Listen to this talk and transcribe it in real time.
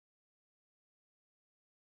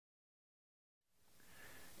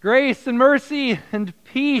Grace and mercy and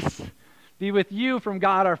peace be with you from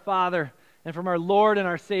God our Father and from our Lord and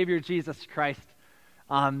our Savior Jesus Christ.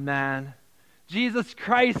 Amen. Jesus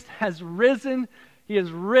Christ has risen. He has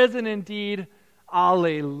risen indeed.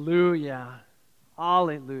 Alleluia.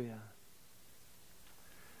 Alleluia.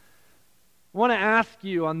 I want to ask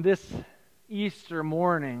you on this Easter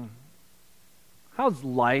morning, how's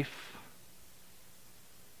life?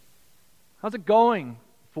 How's it going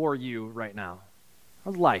for you right now?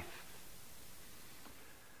 How's life?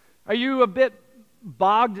 Are you a bit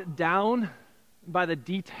bogged down by the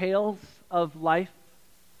details of life?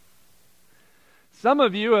 Some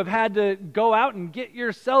of you have had to go out and get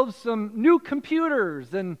yourselves some new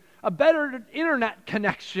computers and a better internet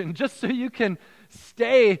connection just so you can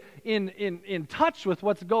stay in touch with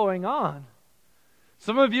what's going on.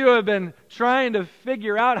 Some of you have been trying to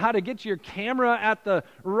figure out how to get your camera at the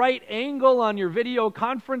right angle on your video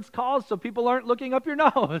conference calls so people aren't looking up your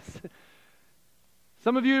nose.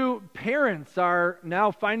 Some of you parents are now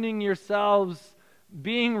finding yourselves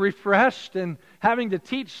being refreshed and having to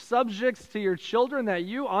teach subjects to your children that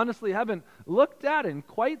you honestly haven't looked at in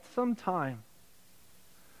quite some time.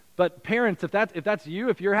 But parents, if that's you,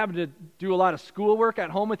 if you're having to do a lot of schoolwork at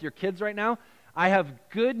home with your kids right now, I have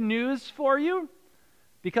good news for you.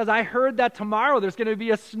 Because I heard that tomorrow there's going to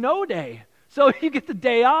be a snow day. So you get the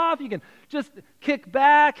day off, you can just kick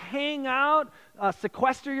back, hang out,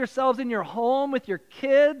 sequester yourselves in your home with your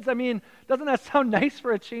kids. I mean, doesn't that sound nice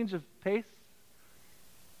for a change of pace?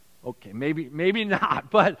 Okay, maybe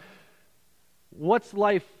not, but what's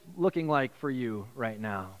life looking like for you right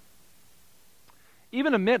now?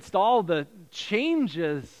 Even amidst all the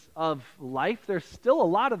changes of life, there's still a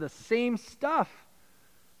lot of the same stuff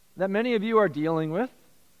that many of you are dealing with.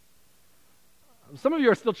 Some of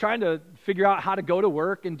you are still trying to figure out how to go to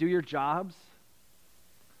work and do your jobs.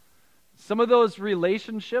 Some of those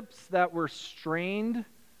relationships that were strained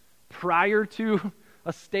prior to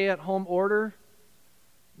a stay-at-home order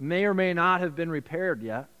may or may not have been repaired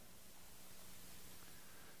yet.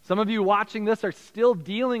 Some of you watching this are still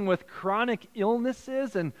dealing with chronic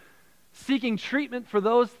illnesses and seeking treatment for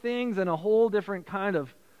those things in a whole different kind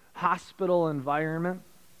of hospital environment.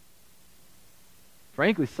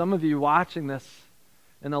 Frankly, some of you watching this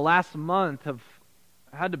in the last month have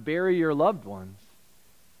had to bury your loved ones.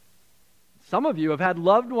 Some of you have had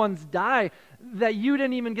loved ones die that you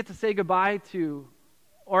didn't even get to say goodbye to.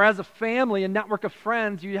 Or as a family, a network of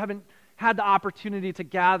friends, you haven't had the opportunity to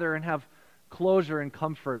gather and have closure and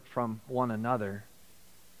comfort from one another.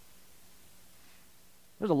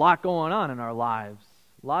 There's a lot going on in our lives.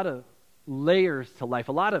 A lot of layers to life.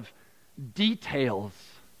 A lot of details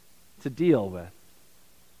to deal with.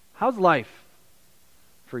 How's life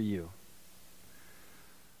for you?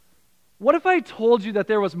 What if I told you that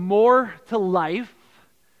there was more to life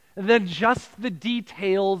than just the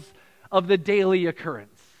details of the daily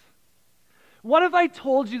occurrence? What if I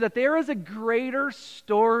told you that there is a greater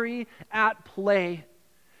story at play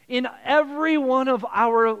in every one of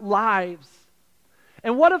our lives?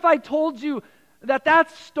 And what if I told you that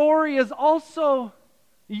that story is also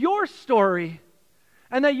your story?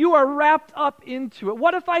 And that you are wrapped up into it?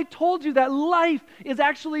 What if I told you that life is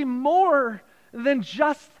actually more than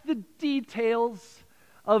just the details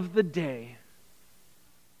of the day?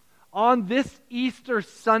 On this Easter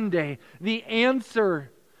Sunday, the answer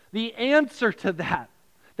to that,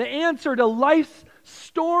 the answer to life's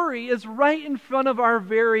story is right in front of our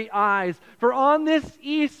very eyes. For on this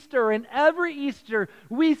Easter and every Easter,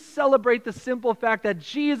 we celebrate the simple fact that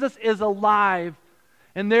Jesus is alive.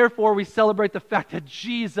 And therefore, we celebrate the fact that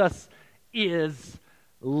Jesus is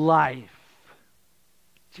life.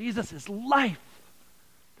 Jesus is life.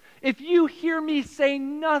 If you hear me say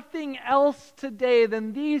nothing else today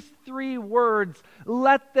than these three words,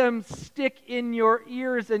 let them stick in your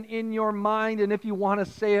ears and in your mind. And if you want to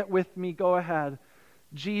say it with me, go ahead.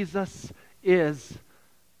 Jesus is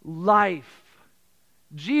life.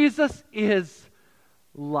 Jesus is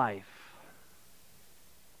life.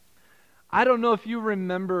 I don't know if you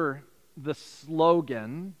remember the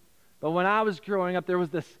slogan, but when I was growing up, there was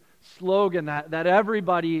this slogan that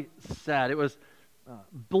everybody said. It was,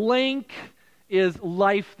 blank is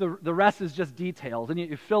life, the rest is just details, and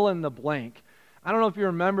you fill in the blank. I don't know if you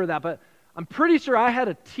remember that, but I'm pretty sure I had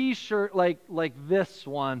a t-shirt like this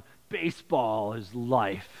one, baseball is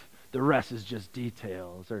life, the rest is just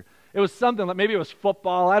details, or it was something like, maybe it was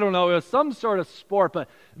football, I don't know, it was some sort of sport, but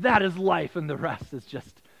that is life and the rest is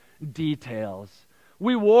just details.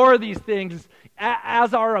 We wore these things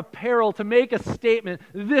as our apparel to make a statement.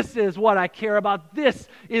 This is what I care about. This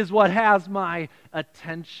is what has my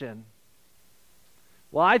attention.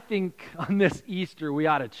 Well, I think on this Easter, we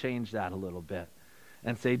ought to change that a little bit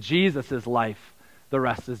and say Jesus is life, the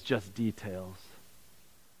rest is just details.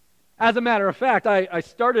 As a matter of fact, I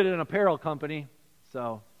started an apparel company,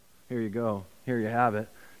 so here you go. Here you have it.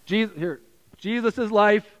 Jesus is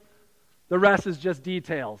life, the rest is just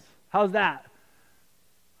details. How's that?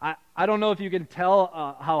 I don't know if you can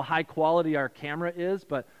tell how high quality our camera is,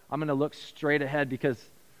 but I'm going to look straight ahead because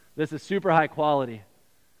this is super high quality.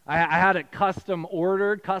 I had it custom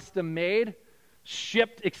ordered, custom made,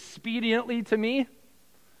 shipped expediently to me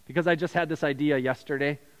because I just had this idea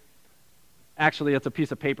yesterday. Actually, it's a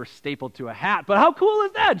piece of paper stapled to a hat, but how cool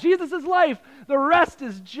is that? Jesus is life. The rest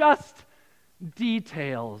is just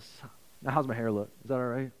details. Now, how's my hair look? Is that all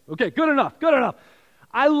right? Okay, good enough, good enough.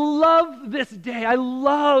 I love this day. I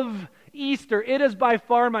love Easter. It is by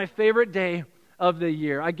far my favorite day of the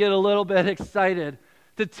year. I get a little bit excited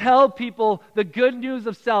to tell people the good news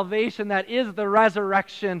of salvation that is the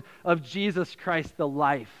resurrection of Jesus Christ, the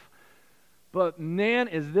life. But man,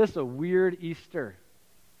 is this a weird Easter.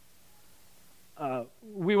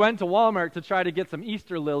 We went to Walmart to try to get some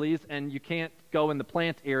Easter lilies, and you can't go in the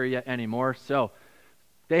plant area anymore, so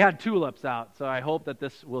they had tulips out, so I hope that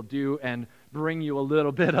this will do and bring you a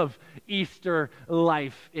little bit of Easter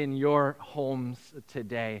life in your homes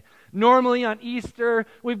today. Normally on Easter,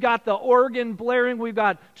 we've got the organ blaring, we've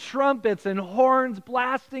got trumpets and horns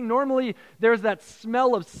blasting. Normally, there's that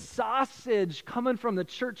smell of sausage coming from the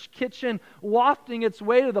church kitchen, wafting its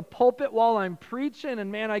way to the pulpit while I'm preaching, and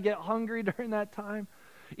man, I get hungry during that time.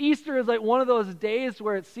 Easter is like one of those days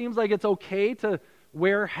where it seems like it's okay to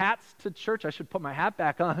wear hats to church. I should put my hat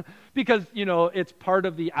back on because, it's part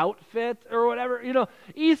of the outfit or whatever.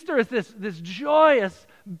 Easter is this joyous,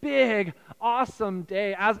 big, awesome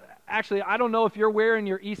day. Actually, I don't know if you're wearing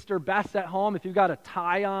your Easter best at home, if you've got a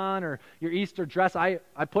tie on or your Easter dress. I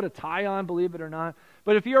put a tie on, believe it or not.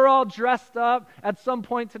 But if you're all dressed up, at some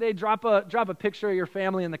point today, drop a picture of your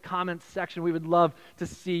family in the comments section. We would love to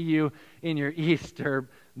see you in your Easter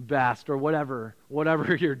best or whatever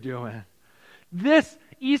you're doing. This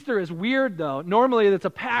Easter is weird, though. Normally, it's a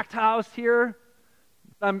packed house here.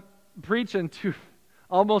 I'm preaching to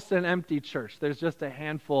almost an empty church. There's just a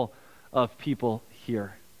handful of people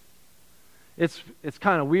here. It's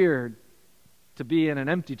kind of weird to be in an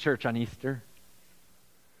empty church on Easter.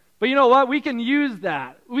 But you know what? We can use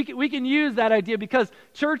that. We can use that idea because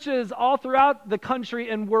churches all throughout the country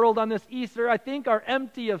and world on this Easter, I think, are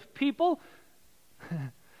empty of people.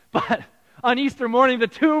 But on Easter morning, the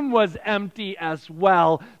tomb was empty as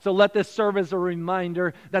well. So let this serve as a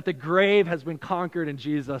reminder that the grave has been conquered and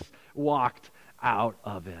Jesus walked out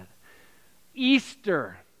of it.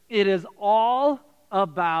 Easter, it is all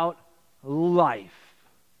about life.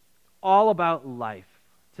 All about life.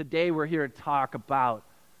 Today we're here to talk about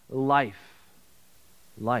life.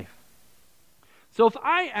 Life. So if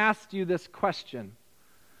I asked you this question,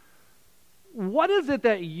 what is it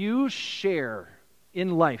that you share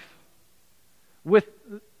in life with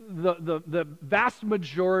the vast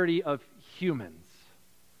majority of humans?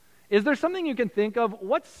 Is there something you can think of?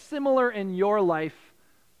 What's similar in your life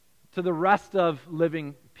to the rest of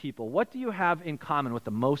living people? What do you have in common with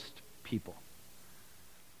the most people?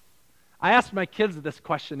 I asked my kids this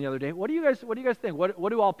question the other day. What do you guys think? What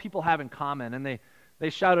do all people have in common? And they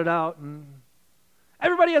shouted out,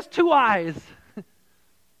 everybody has 2 eyes.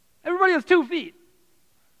 Everybody has 2 feet.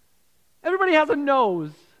 Everybody has a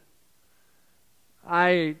nose.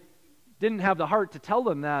 I didn't have the heart to tell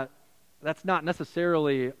them that that's not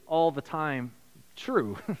necessarily all the time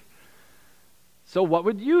true. So what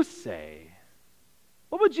would you say?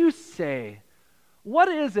 What would you say? What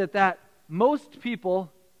is it that most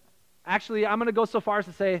people, actually I'm going to go so far as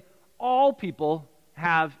to say all people,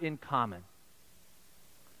 have in common?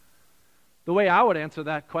 The way I would answer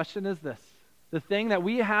that question is this. The thing that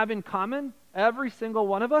we have in common, every single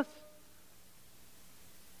one of us,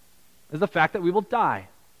 is the fact that we will die.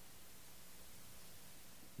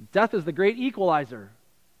 Death is the great equalizer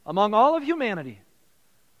among all of humanity.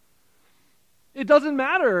 It doesn't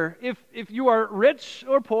matter if you are rich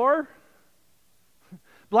or poor,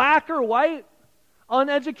 black or white,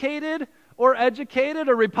 uneducated or educated,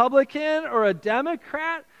 a Republican or a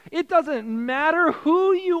Democrat. It doesn't matter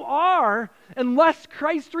who you are unless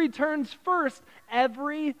Christ returns first.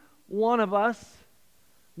 Every one of us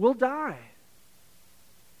will die.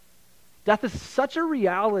 Death is such a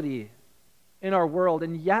reality in our world,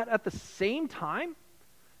 and yet at the same time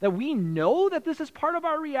that we know that this is part of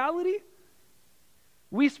our reality,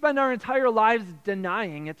 we spend our entire lives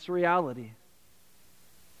denying its reality.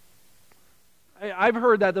 I've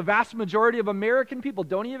heard that the vast majority of American people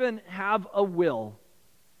don't even have a will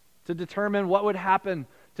to determine what would happen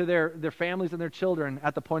to their families and their children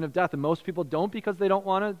at the point of death. And most people don't because they don't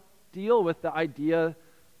want to deal with the idea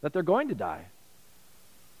that they're going to die.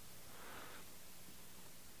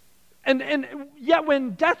 And yet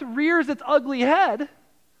when death rears its ugly head,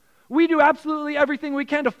 we do absolutely everything we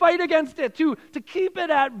can to fight against it, to keep it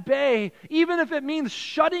at bay, even if it means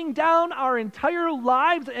shutting down our entire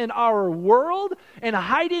lives and our world and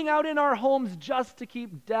hiding out in our homes just to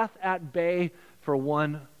keep death at bay for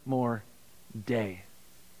one more day.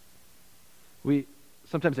 We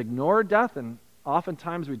sometimes ignore death, and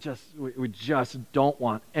oftentimes we just don't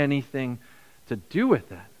want anything to do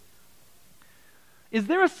with it. Is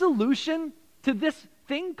there a solution to this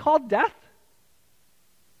thing called death?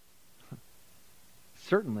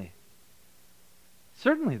 Certainly.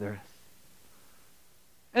 Certainly there is.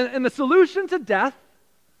 And the solution to death,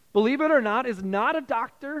 believe it or not, is not a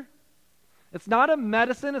doctor. It's not a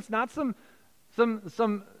medicine. It's not some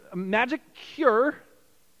magic cure.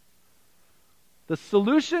 The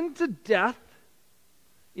solution to death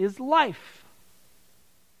is life.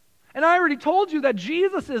 And I already told you that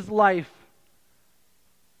Jesus is life.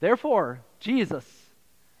 Therefore, Jesus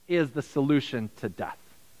is the solution to death.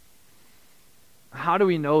 How do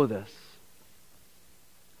we know this?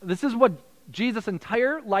 This is what Jesus'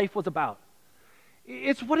 entire life was about.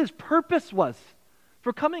 It's what his purpose was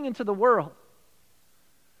for coming into the world.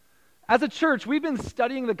 As a church, we've been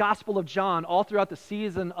studying the Gospel of John all throughout the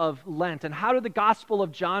season of Lent. And how did the Gospel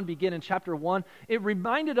of John begin in chapter 1? It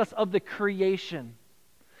reminded us of the creation.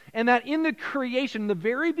 And that in the creation, in the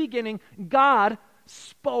very beginning, God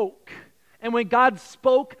spoke. And when God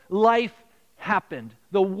spoke, life happened.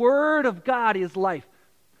 The Word of God is life.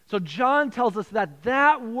 So John tells us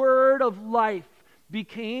that Word of life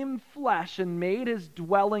became flesh and made his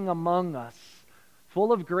dwelling among us,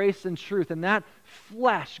 full of grace and truth. And that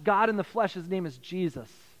flesh, God in the flesh, his name is Jesus.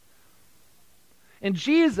 And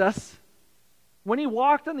Jesus, when he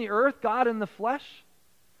walked on the earth, God in the flesh,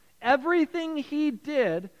 everything he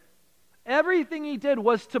did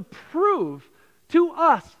was to prove to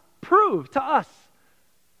us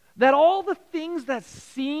that all the things that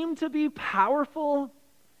seem to be powerful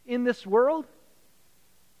in this world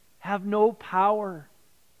have no power.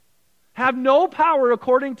 Have no power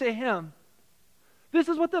according to him. This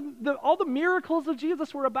is what all the miracles of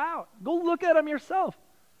Jesus were about. Go look at them yourself.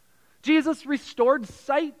 Jesus restored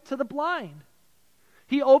sight to the blind.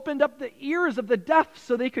 He opened up the ears of the deaf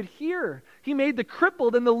so they could hear. He made the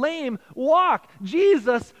crippled and the lame walk.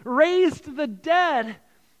 Jesus raised the dead.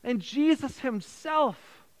 And Jesus himself,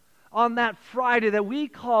 on that Friday that we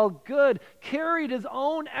call Good, carried his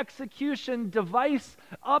own execution device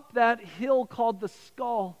up that hill called the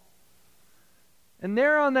skull. And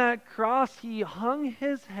there on that cross, he hung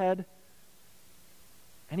his head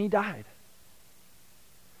and he died.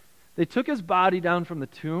 They took his body down from the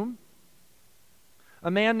tomb. A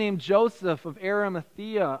man named Joseph of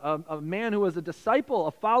Arimathea, a man who was a disciple,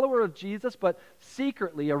 a follower of Jesus, but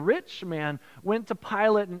secretly, a rich man, went to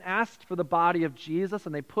Pilate and asked for the body of Jesus,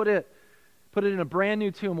 and they put it in a brand new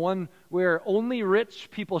tomb, one where only rich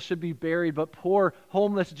people should be buried, but poor,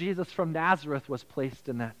 homeless Jesus from Nazareth was placed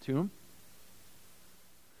in that tomb.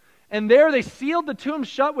 And there they sealed the tomb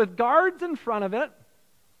shut with guards in front of it.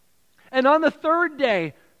 And on the third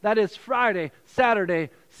day, that is Friday, Saturday,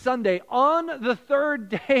 Sunday, on the third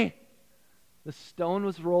day, the stone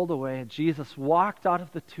was rolled away and Jesus walked out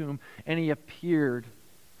of the tomb and he appeared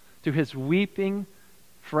to his weeping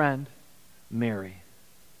friend, Mary.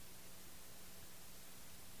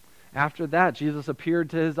 After that, Jesus appeared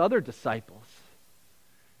to his other disciples.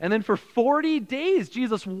 And then for 40 days,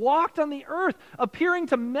 Jesus walked on the earth, appearing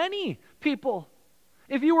to many people.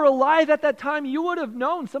 If you were alive at that time, you would have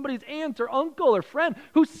known somebody's aunt or uncle or friend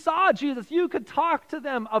who saw Jesus. You could talk to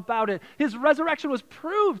them about it. His resurrection was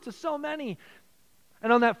proved to so many.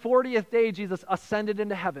 And on that 40th day, Jesus ascended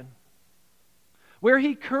into heaven, where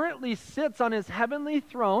he currently sits on his heavenly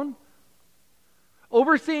throne,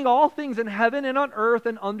 overseeing all things in heaven and on earth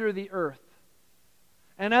and under the earth.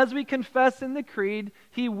 And as we confess in the creed,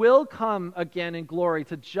 he will come again in glory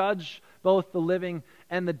to judge both the living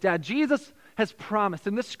and the dead. Jesus has promised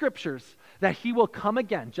in the scriptures that he will come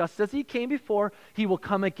again. Just as he came before, he will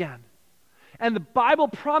come again. And the Bible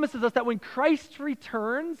promises us that when Christ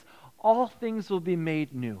returns, all things will be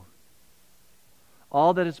made new.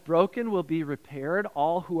 All that is broken will be repaired.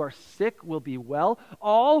 All who are sick will be well.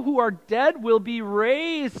 All who are dead will be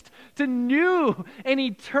raised to new and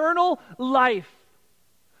eternal life.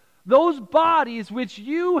 Those bodies which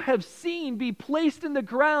you have seen be placed in the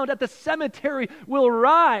ground at the cemetery will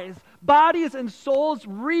rise, bodies and souls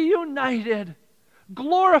reunited,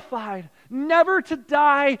 glorified, never to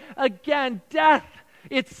die again. Death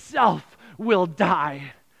itself will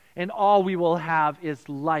die, and all we will have is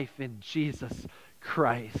life in Jesus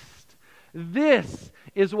Christ. This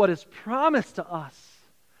is what is promised to us.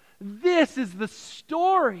 This is the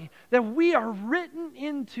story that we are written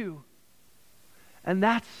into. And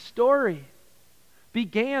that story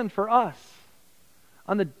began for us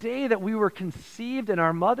on the day that we were conceived in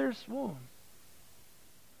our mother's womb.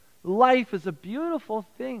 Life is a beautiful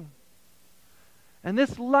thing. And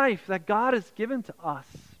this life that God has given to us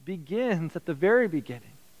begins at the very beginning.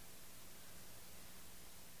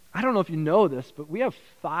 I don't know if you know this, but we have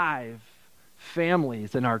 5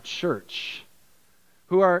 families in our church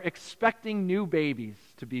who are expecting new babies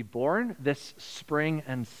to be born this spring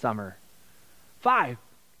and summer. 5.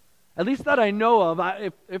 At least that I know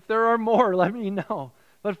of. If there are more, let me know.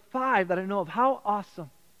 But 5 that I know of. How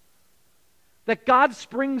awesome that God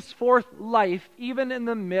springs forth life even in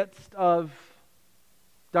the midst of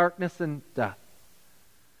darkness and death.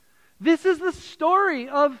 This is the story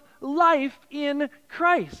of life in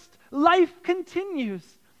Christ. Life continues.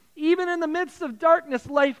 Even in the midst of darkness,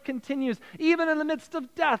 life continues. Even in the midst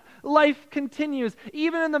of death, life continues.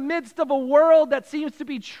 Even in the midst of a world that seems to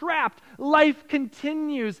be trapped, life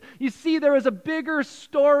continues. You see, there is a bigger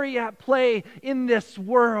story at play in this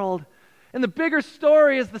world. And the bigger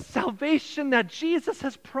story is the salvation that Jesus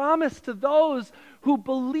has promised to those who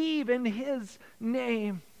believe in His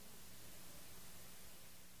name.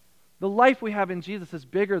 The life we have in Jesus is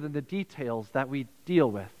bigger than the details that we deal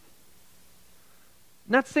with.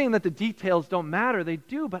 I'm not saying that the details don't matter, they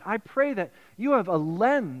do, but I pray that you have a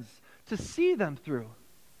lens to see them through.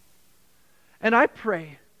 And I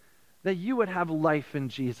pray that you would have life in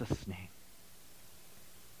Jesus' name.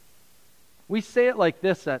 We say it like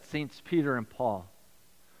this at Saints Peter and Paul.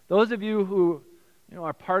 Those of you who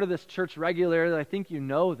are part of this church regularly, I think you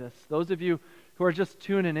know this. Those of you who are just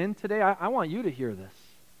tuning in today, I want you to hear this.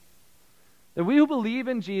 That we who believe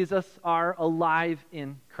in Jesus are alive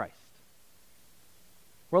in Christ.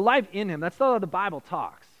 We're alive in Him. That's how the Bible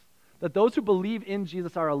talks. That those who believe in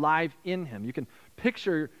Jesus are alive in Him. You can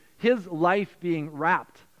picture His life being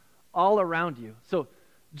wrapped all around you. So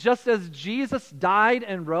just as Jesus died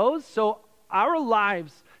and rose, so our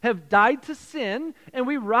lives have died to sin and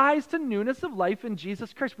we rise to newness of life in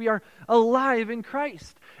Jesus Christ. We are alive in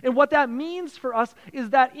Christ. And what that means for us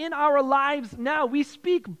is that in our lives now we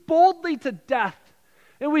speak boldly to death.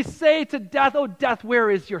 And we say to death, "Oh death, where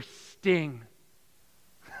is your sting?"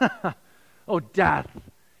 "Oh death,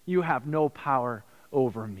 you have no power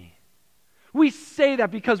over me." We say that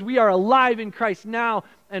because we are alive in Christ now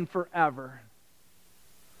and forever.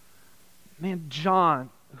 Man, John,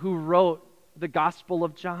 who wrote the Gospel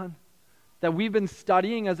of John, that we've been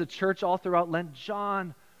studying as a church all throughout Lent,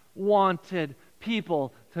 John wanted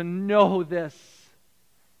people to know this.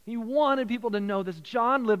 He wanted people to know this.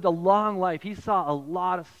 John lived a long life. He saw a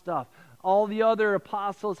lot of stuff. All the other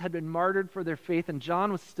apostles had been martyred for their faith, and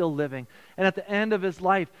John was still living. And at the end of his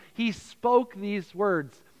life, he spoke these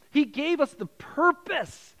words. He gave us the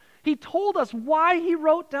purpose. He told us why he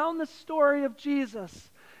wrote down the story of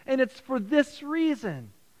Jesus. And it's for this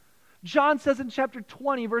reason. John says in chapter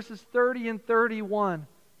 20, verses 30 and 31,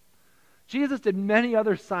 Jesus did many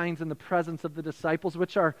other signs in the presence of the disciples,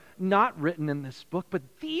 which are not written in this book, but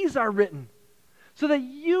these are written so that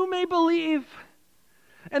you may believe,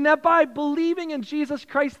 and that by believing in Jesus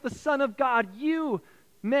Christ, the Son of God, you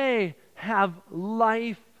may have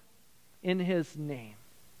life in His name.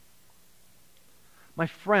 My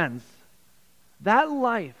friends, that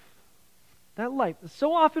life,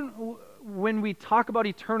 so often when we talk about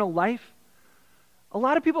eternal life, a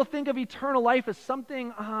lot of people think of eternal life as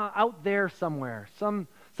something out there somewhere, something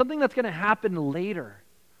that's going to happen later.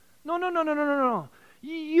 No.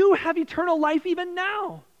 You have eternal life even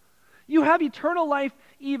now. You have eternal life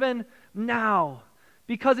even now.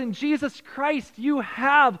 Because in Jesus Christ, you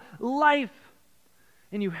have life.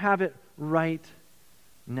 And you have it right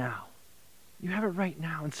now. You have it right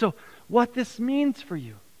now. And so what this means for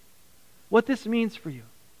you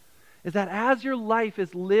is that as your life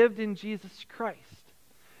is lived in Jesus Christ,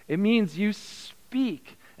 it means you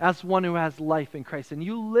speak as one who has life in Christ, and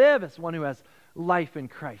you live as one who has life in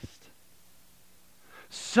Christ.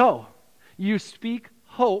 So, you speak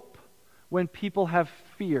hope when people have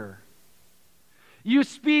fear. You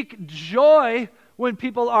speak joy when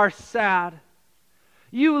people are sad.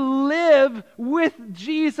 You live with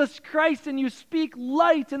Jesus Christ and you speak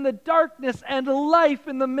light in the darkness and life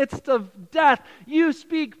in the midst of death. You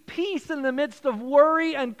speak peace in the midst of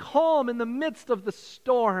worry and calm in the midst of the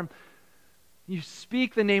storm. You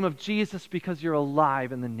speak the name of Jesus because you're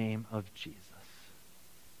alive in the name of Jesus.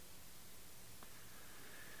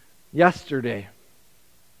 Yesterday,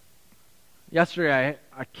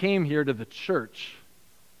 I came here to the church,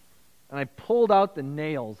 and I pulled out the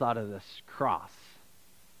nails out of this cross.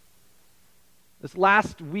 This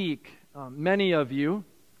last week, many of you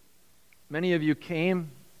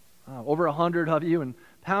came, over 100 of you, and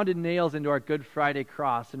pounded nails into our Good Friday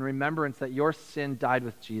cross in remembrance that your sin died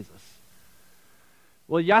with Jesus.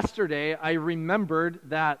 Well, yesterday, I remembered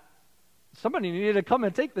that somebody needed to come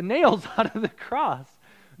and take the nails out of the cross.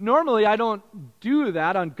 Normally, I don't do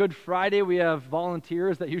that. On Good Friday, we have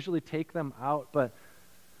volunteers that usually take them out, but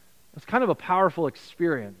it's kind of a powerful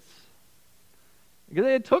experience. Because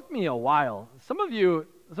it took me a while. Some of you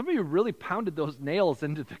really pounded those nails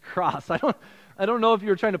into the cross. I don't know if you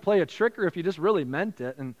were trying to play a trick or if you just really meant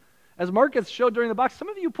it. And as Marcus showed during the box, some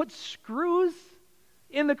of you put screws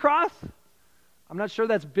in the cross. I'm not sure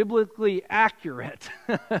that's biblically accurate.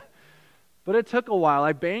 But it took a while.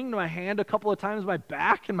 I banged my hand a couple of times, my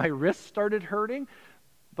back and my wrist started hurting.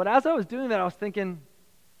 But as I was doing that, I was thinking,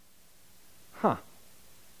 this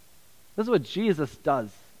is what Jesus does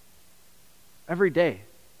every day.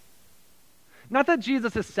 Not that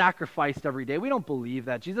Jesus is sacrificed every day. We don't believe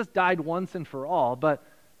that. Jesus died once and for all, but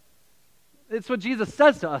it's what Jesus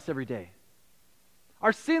says to us every day.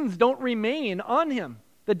 Our sins don't remain on him.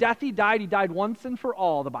 The death he died once and for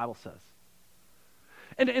all, the Bible says.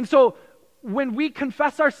 And so when we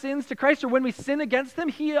confess our sins to Christ or when we sin against him,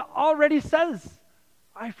 he already says,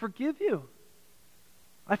 I forgive you.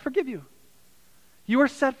 I forgive you. You are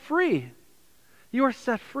set free. You are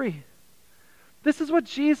set free. This is what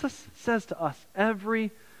Jesus says to us every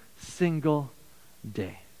single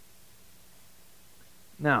day.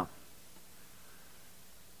 Now,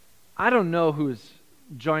 I don't know who's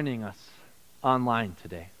joining us online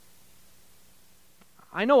today.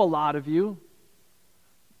 I know a lot of you,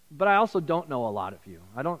 but I also don't know a lot of you.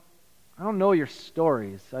 I don't know your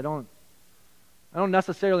stories. I don't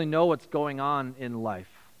necessarily know what's going on in life.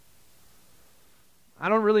 I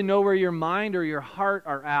don't really know where your mind or your heart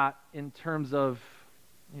are at in terms of,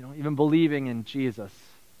 even believing in Jesus.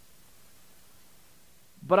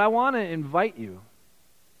 But I want to invite you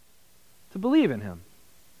to believe in him.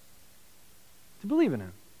 To believe in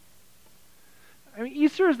him. I mean,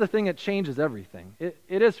 Easter is the thing that changes everything. It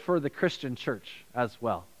is for the Christian church as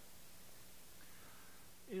well.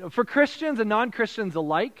 For Christians and non-Christians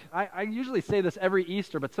alike, I usually say this every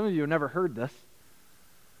Easter, but some of you have never heard this.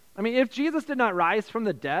 I mean, if Jesus did not rise from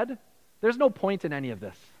the dead, there's no point in any of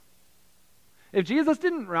this. If Jesus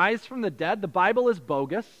didn't rise from the dead, the Bible is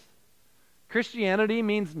bogus. Christianity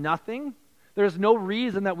means nothing. There's no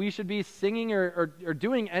reason that we should be singing or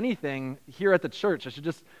doing anything here at the church. I should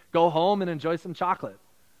just go home and enjoy some chocolate.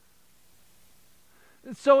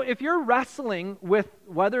 So if you're wrestling with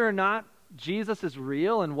whether or not Jesus is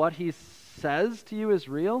real and what he says to you is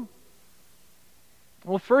real,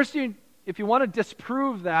 well, first, if you want to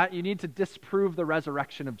disprove that, you need to disprove the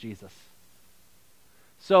resurrection of Jesus.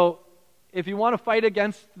 So if you want to fight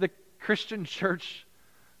against the Christian church,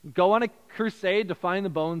 go on a crusade to find the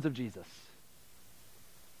bones of Jesus.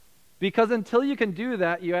 Because until you can do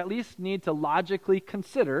that, you at least need to logically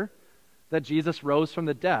consider that Jesus rose from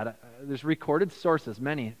the dead. There's recorded sources,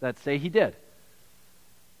 many, that say he did.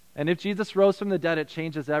 And if Jesus rose from the dead, it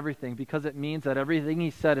changes everything because it means that everything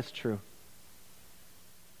he said is true.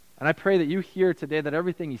 And I pray that you hear today that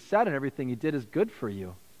everything he said and everything he did is good for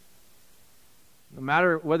you. No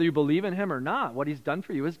matter whether you believe in him or not, what he's done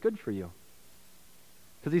for you is good for you.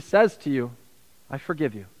 Because he says to you, I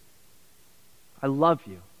forgive you. I love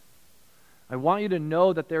you. I want you to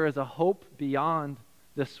know that there is a hope beyond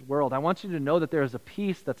this world. I want you to know that there is a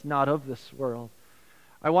peace that's not of this world.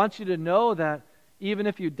 I want you to know that even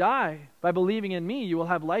if you die, by believing in me, you will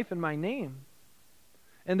have life in my name.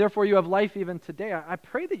 And therefore you have life even today. I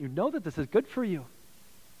pray that you know that this is good for you.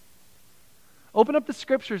 Open up the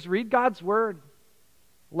scriptures, read God's word.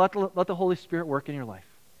 Let the Holy Spirit work in your life.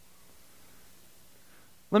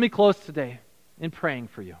 Let me close today in praying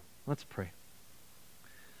for you. Let's pray.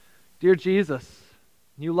 Dear Jesus,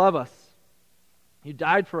 you love us. You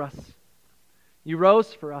died for us. You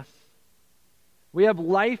rose for us. We have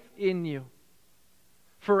life in you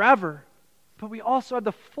forever, but we also have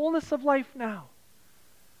the fullness of life now.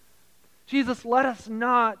 Jesus, let us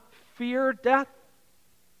not fear death.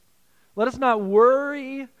 Let us not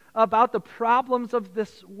worry about the problems of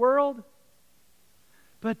this world.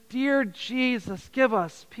 But dear Jesus, give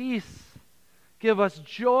us peace. Give us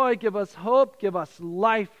joy. Give us hope. Give us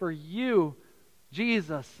life for you,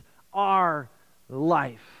 Jesus, our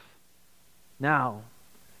life, now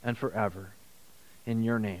and forever. In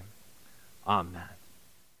your name, amen.